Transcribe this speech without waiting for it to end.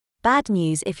Bad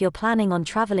news if you're planning on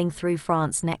traveling through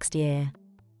France next year.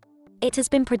 It has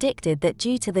been predicted that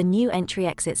due to the new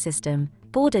entry-exit system,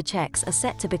 border checks are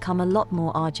set to become a lot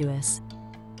more arduous.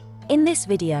 In this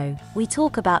video, we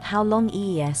talk about how long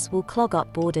EES will clog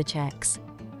up border checks.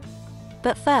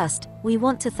 But first, we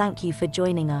want to thank you for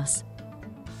joining us.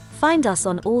 Find us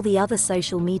on all the other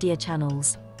social media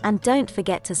channels, and don't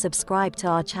forget to subscribe to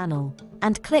our channel,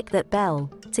 and click that bell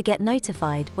to get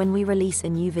notified when we release a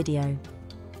new video.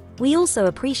 We also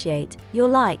appreciate your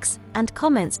likes and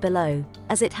comments below,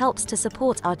 as it helps to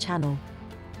support our channel.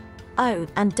 Oh,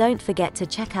 and don't forget to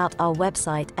check out our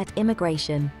website at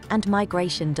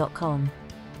immigration-and-migration.com.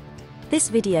 This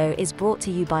video is brought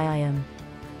to you by IAM.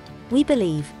 We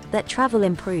believe that travel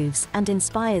improves and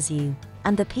inspires you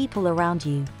and the people around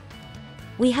you.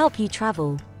 We help you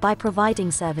travel by providing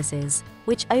services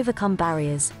which overcome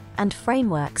barriers and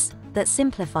frameworks that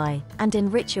simplify and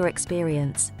enrich your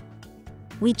experience.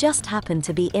 We just happen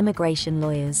to be immigration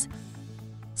lawyers.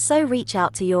 So reach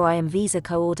out to your IAM visa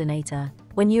coordinator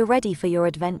when you're ready for your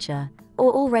adventure,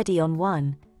 or already on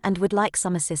one, and would like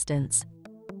some assistance.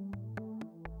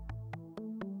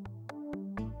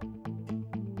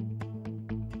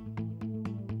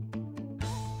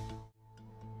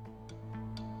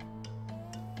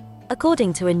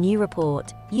 According to a new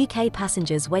report, UK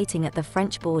passengers waiting at the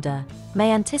French border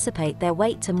may anticipate their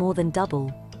wait to more than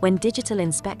double when digital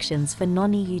inspections for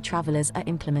non-EU travellers are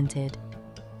implemented.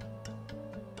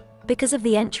 Because of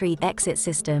the entry-exit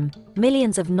system,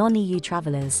 millions of non-EU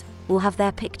travellers will have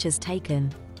their pictures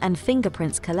taken and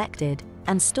fingerprints collected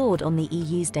and stored on the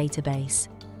EU's database.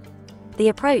 The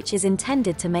approach is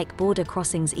intended to make border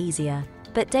crossings easier,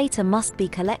 but data must be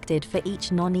collected for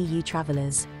each non-EU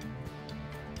travellers.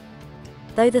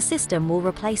 Though the system will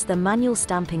replace the manual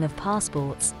stamping of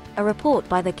passports, a report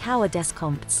by the Cour des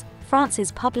Comptes,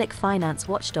 France's public finance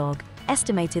watchdog,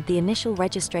 estimated the initial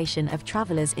registration of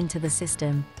travellers into the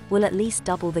system will at least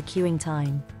double the queuing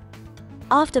time.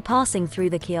 After passing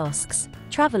through the kiosks,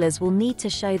 travellers will need to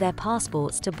show their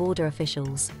passports to border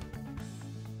officials.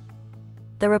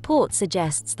 The report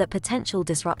suggests that potential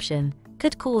disruption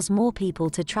could cause more people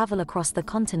to travel across the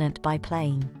continent by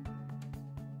plane.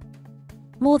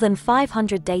 More than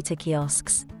 500 data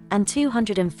kiosks and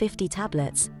 250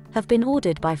 tablets have been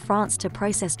ordered by France to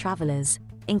process travellers,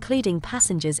 including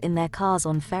passengers in their cars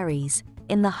on ferries,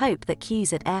 in the hope that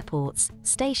queues at airports,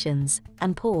 stations,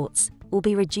 and ports will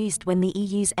be reduced when the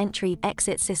EU's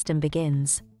entry-exit system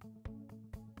begins.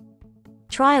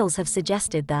 Trials have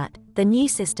suggested that the new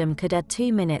system could add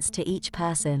 2 minutes to each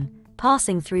person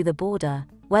passing through the border,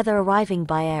 whether arriving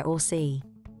by air or sea.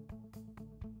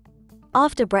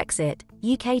 After Brexit,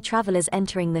 UK travellers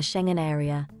entering the Schengen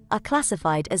area are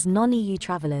classified as non-EU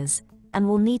travellers and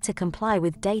will need to comply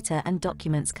with data and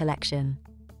documents collection.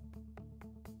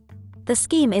 The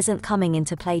scheme isn't coming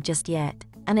into play just yet,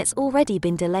 and it's already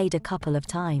been delayed a couple of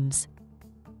times.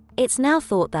 It's now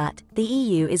thought that the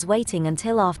EU is waiting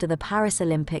until after the Paris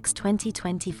Olympics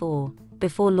 2024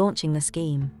 before launching the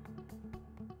scheme.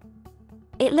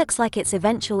 It looks like its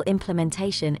eventual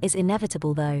implementation is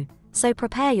inevitable though, so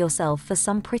prepare yourself for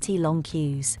some pretty long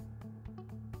queues.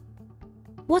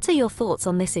 What are your thoughts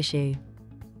on this issue?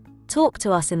 Talk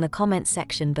to us in the comments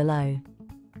section below.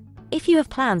 If you have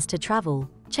plans to travel,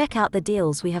 check out the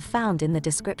deals we have found in the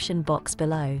description box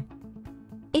below.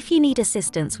 If you need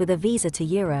assistance with a visa to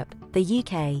Europe, the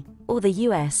UK, or the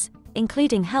US,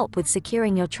 including help with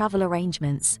securing your travel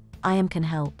arrangements, IAM can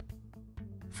help.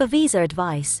 For visa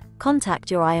advice, contact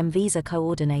your IAM visa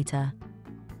coordinator.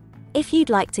 If you'd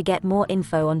like to get more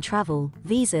info on travel,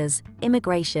 visas,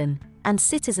 immigration, and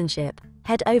citizenship,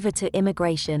 head over to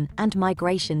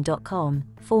immigration-and-migration.com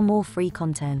for more free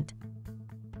content.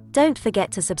 Don't forget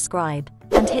to subscribe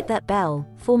and hit that bell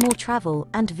for more travel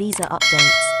and visa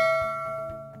updates.